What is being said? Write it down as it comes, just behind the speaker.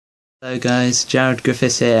Hello guys, Jared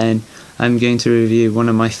Griffiths here, and I'm going to review one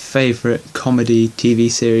of my favourite comedy TV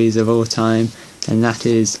series of all time, and that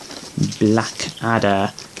is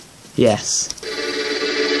Blackadder. Yes.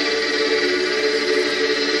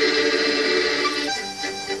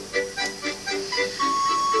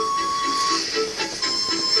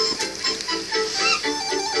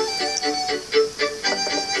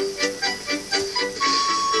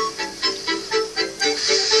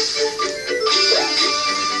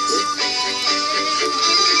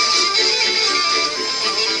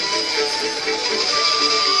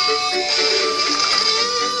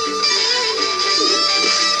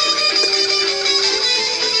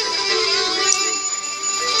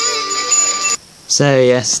 So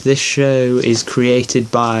yes, this show is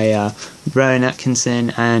created by Rowan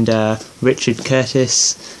Atkinson and Richard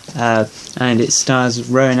Curtis, and it stars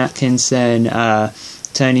Rowan Atkinson,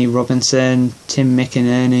 Tony Robinson, Tim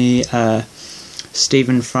McInerney,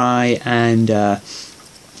 Stephen Fry, and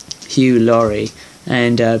Hugh Laurie.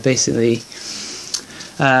 And basically,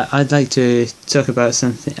 I'd like to talk about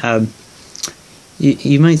something.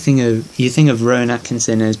 You might think of Rowan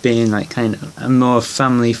Atkinson as being like kind of a more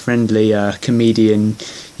family-friendly comedian,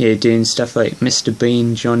 doing stuff like Mr.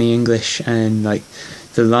 Bean, Johnny English, and like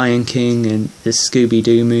The Lion King and the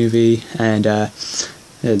Scooby-Doo movie, and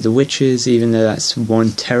The Witches. Even though that's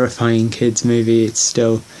one terrifying kids movie, it's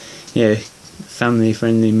still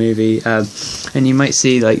family-friendly movie. And you might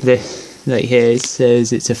see like this, like here it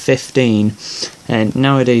says it's a 15, and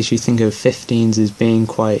nowadays you think of 15s as being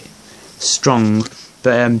quite strong,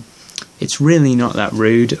 but it's really not that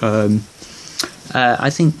rude.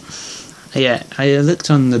 I think, I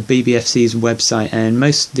looked on the BBFC's website, and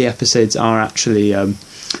most of the episodes are actually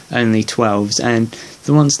only 12s, and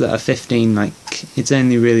the ones that are 15, like, it's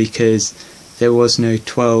only really because there was no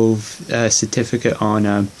 12 certificate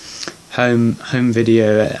on home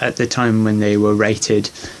video at the time when they were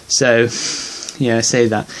rated. So I say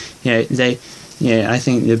that I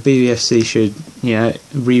think the BBFC should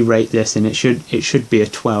re-rate this, and it should be a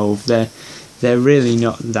 12. They're really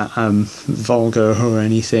not that vulgar or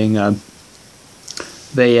anything.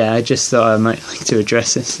 But I just thought I might like to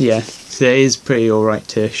address this. So it is pretty alright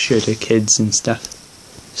to show to kids and stuff.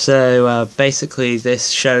 So basically, this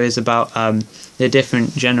show is about the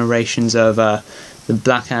different generations of the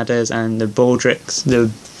Blackadders and the Baldricks. The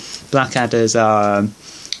Blackadders are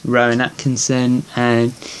Rowan Atkinson,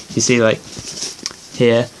 and you see like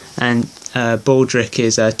here, and Baldrick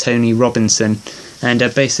is Tony Robinson, and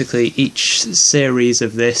basically each series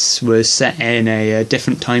of this was set in a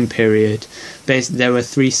different time period. There were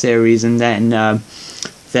 3 series, and then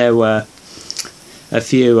there were a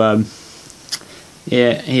few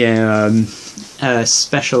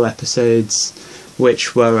special episodes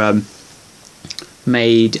which were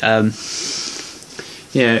made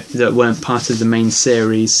that weren't part of the main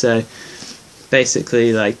series. So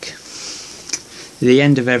basically, like, the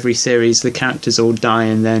end of every series, the characters all die,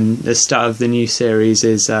 and then the start of the new series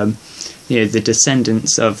is the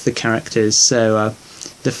descendants of the characters. So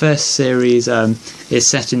the first series is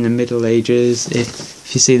set in the Middle Ages.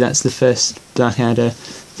 If you see, that's the first Blackadder.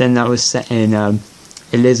 Then that was set in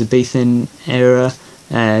Elizabethan era,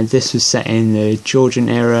 and this was set in the Georgian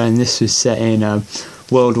era, and this was set in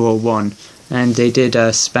World War I. And they did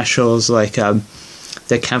specials like the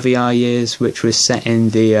Caviar Years, which was set in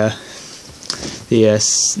the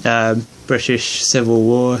British Civil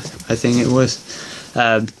War, I think it was.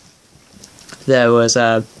 There was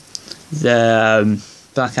the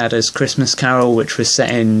Blackadder's Christmas Carol, which was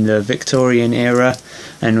set in the Victorian era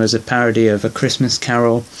and was a parody of A Christmas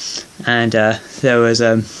Carol. And there was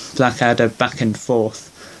Blackadder Back and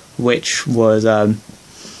Forth, which was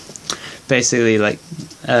basically like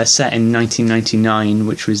set in 1999,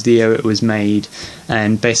 which was the year it was made,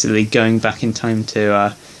 and basically going back in time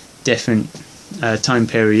to different time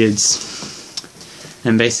periods,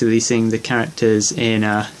 and basically seeing the characters in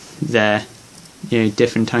their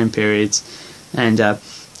different time periods. And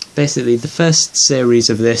basically the first series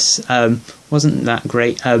of this wasn't that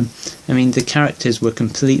great. I mean, the characters were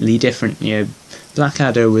completely different.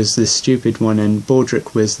 Blackadder was the stupid one and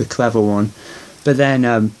Baldrick was the clever one. But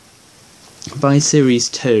then by series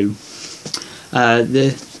 2,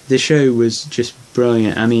 the show was just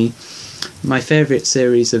brilliant. I mean, my favourite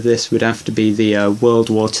series of this would have to be the World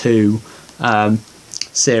War II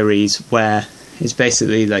series, where it's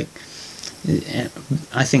basically like,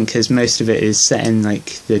 I think because most of it is set in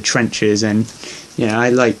like the trenches, and I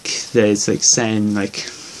like that it's like set in like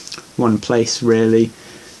one place really.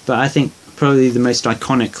 But I think probably the most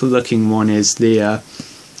iconic looking one is the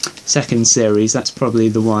second series. That's probably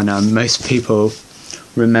the one most people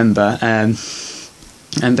remember.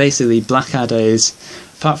 And basically Blackadder is,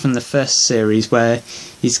 apart from the first series where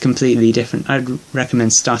he's completely different, I'd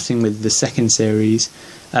recommend starting with the second series.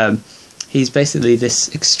 He's basically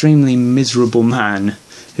this extremely miserable man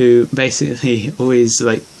who basically always,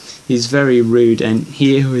 like, he's very rude, and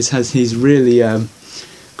he always has these really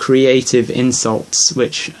creative insults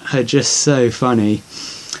which are just so funny.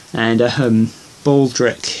 And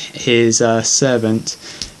Baldrick, his servant,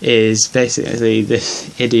 is basically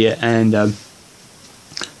this idiot, and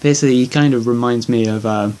basically he kind of reminds me of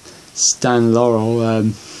Stan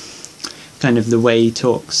Laurel, kind of the way he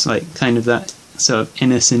talks, like kind of that sort of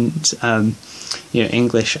innocent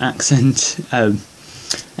English accent,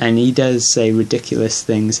 and he does say ridiculous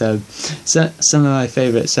things. So some of my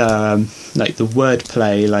favourites are like the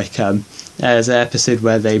wordplay, like there's an episode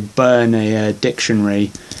where they burn a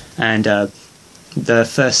dictionary, and the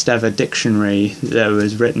first ever dictionary that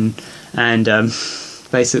was written, and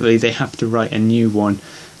basically they have to write a new one,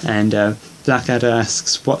 and Blackadder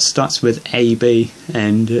asks, what starts with AB?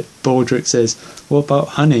 And Baldrick says, what about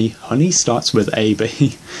honey? Honey starts with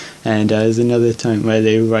AB. And there's another time where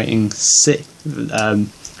they were writing C,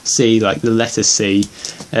 like the letter C,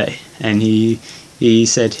 and he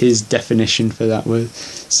said his definition for that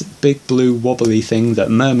was a big blue wobbly thing that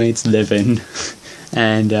mermaids live in.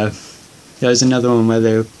 And there was another one where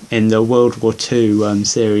they were in the World War II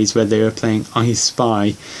series where they were playing I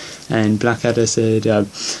Spy, and Blackadder said,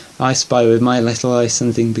 I spy with my little eye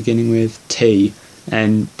something beginning with T,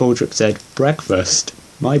 and Baldrick said, breakfast.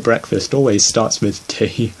 My breakfast always starts with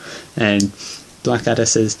T. And Blackadder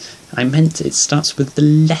says, I meant it starts with the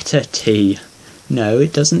letter T. No,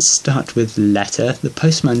 it doesn't start with letter. The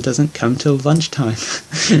postman doesn't come till lunchtime.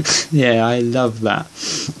 Yeah, I love that.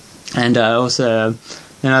 And also,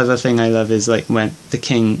 another thing I love is like when the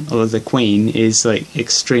king or the queen is like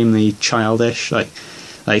extremely childish. Like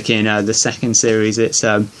in the second series, it's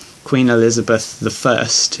Queen Elizabeth I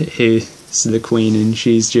who's the queen, and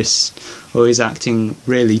she's just always acting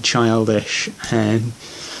really childish, and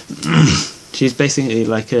she's basically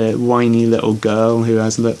like a whiny little girl who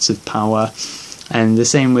has lots of power. And the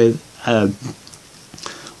same with the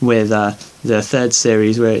third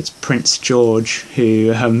series, where it's Prince George,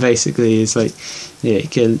 who basically is like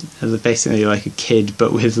basically like a kid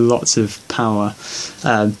but with lots of power.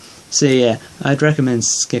 So yeah, I'd recommend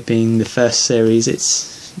skipping the first series.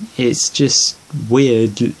 It's just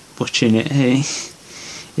weird watching it.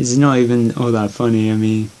 It's not even all that funny. I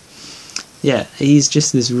mean, yeah, he's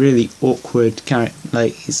just this really awkward character.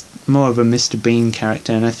 Like, he's more of a Mr. Bean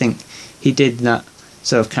character, and I think he did that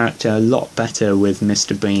sort of character a lot better with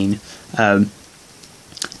Mr. Bean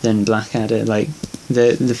than Blackadder. Like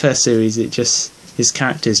the first series, his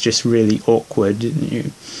character's just really awkward,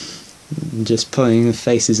 just pulling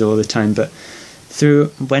faces all the time. But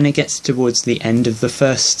when it gets towards the end of the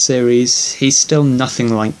first series, he's still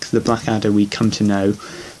nothing like the Blackadder we come to know,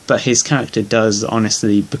 but his character does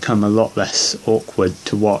honestly become a lot less awkward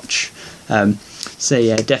to watch. So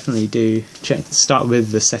yeah, definitely do start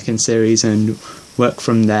with the second series and work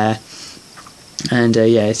from there. And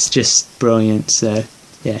yeah, it's just brilliant. So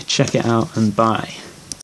yeah, check it out and bye.